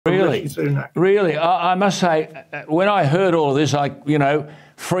Really? Rishi Sunak. Really? I must say, when I heard all of this,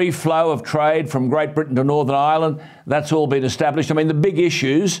 free flow of trade from Great Britain to Northern Ireland, that's all been established. I mean, the big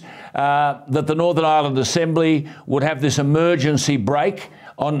issues, that the Northern Ireland Assembly would have this emergency break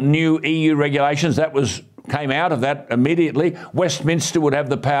on new EU regulations, came out of that immediately. Westminster would have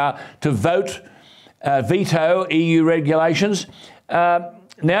the power to veto EU regulations.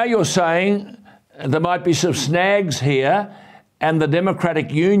 Now you're saying there might be some snags here and the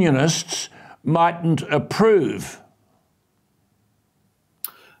Democratic Unionists mightn't approve.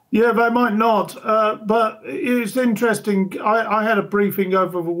 Yeah, they might not, but it's interesting. I had a briefing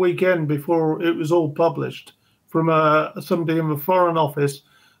over the weekend before it was all published from somebody in the Foreign Office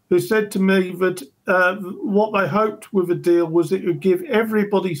who said to me that what they hoped with the deal was it would give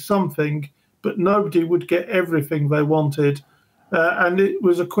everybody something, but nobody would get everything they wanted. And it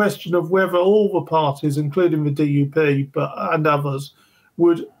was a question of whether all the parties, including the DUP and others,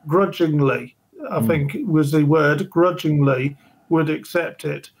 would grudgingly, I think was the word, grudgingly, would accept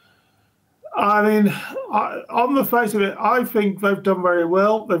it. I mean, on the face of it, I think they've done very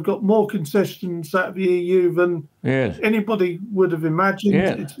well. They've got more concessions out of the EU than anybody would have imagined.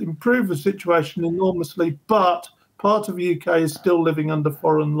 It's improved the situation enormously, but part of the UK is still living under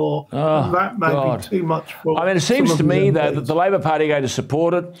foreign law. And that may be too much for I mean, it seems to me, though, that the Labor Party are going to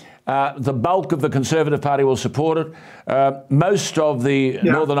support it. The bulk of the Conservative Party will support it. Most of the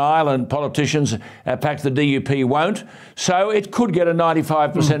Northern Ireland politicians, in fact, the DUP won't. So it could get a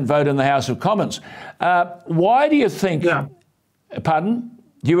 95% vote in the House of Commons. Why do you think... Pardon?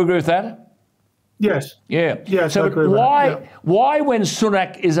 Do you agree with that? Yes. Yeah. Yes, so I agree with that. Why, when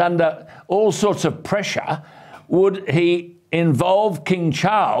Sunak is under all sorts of pressure, would he involve King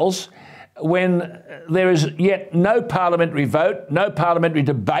Charles when there is yet no parliamentary vote, no parliamentary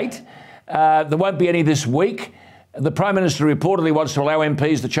debate? There won't be any this week. The Prime Minister reportedly wants to allow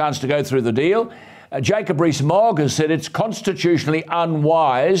MPs the chance to go through the deal. Jacob Rees-Mogg has said it's constitutionally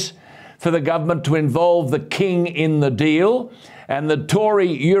unwise for the government to involve the King in the deal. And the Tory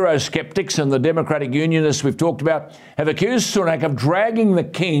Eurosceptics and the Democratic Unionists we've talked about have accused Sunak of dragging the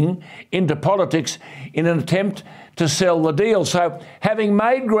King into politics in an attempt to sell the deal. So, having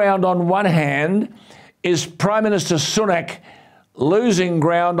made ground on one hand, is Prime Minister Sunak losing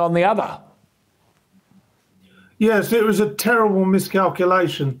ground on the other? Yes, it was a terrible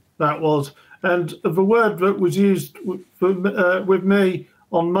miscalculation, that was. And the word that was used with me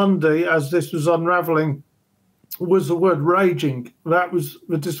on Monday as this was unravelling was the word raging. That was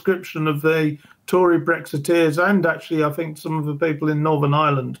the description of the Tory Brexiteers and actually I think some of the people in Northern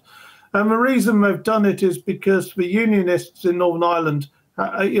Ireland. And the reason they've done it is because the Unionists in Northern Ireland,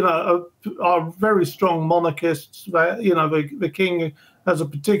 are very strong monarchists. The King has a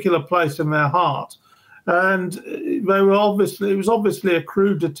particular place in their heart. And it was obviously a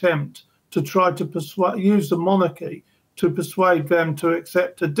crude attempt to try to use the monarchy to persuade them to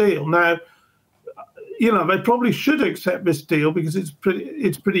accept a deal. Now, they probably should accept this deal because it's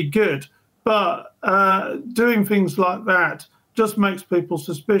pretty good. But doing things like that just makes people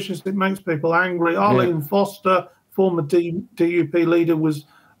suspicious. It makes people angry. Arlene Foster, former DUP leader, was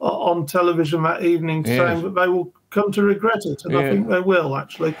on television that evening saying that they will come to regret it, and I think they will,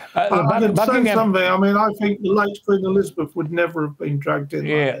 actually. I can say something. I mean, I think the late Queen Elizabeth would never have been dragged in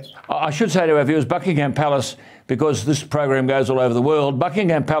like this. I should say to our viewers, Buckingham Palace, because this program goes all over the world,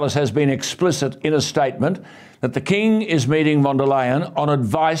 Buckingham Palace has been explicit in a statement that the King is meeting von der Leyen on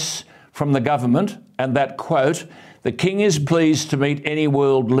advice from the government, and that, quote, "The King is pleased to meet any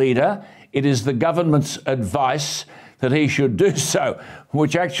world leader. It is the government's advice that he should do so,"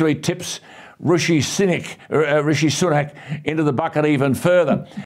 which actually tips Rishi Sunak into the bucket even further.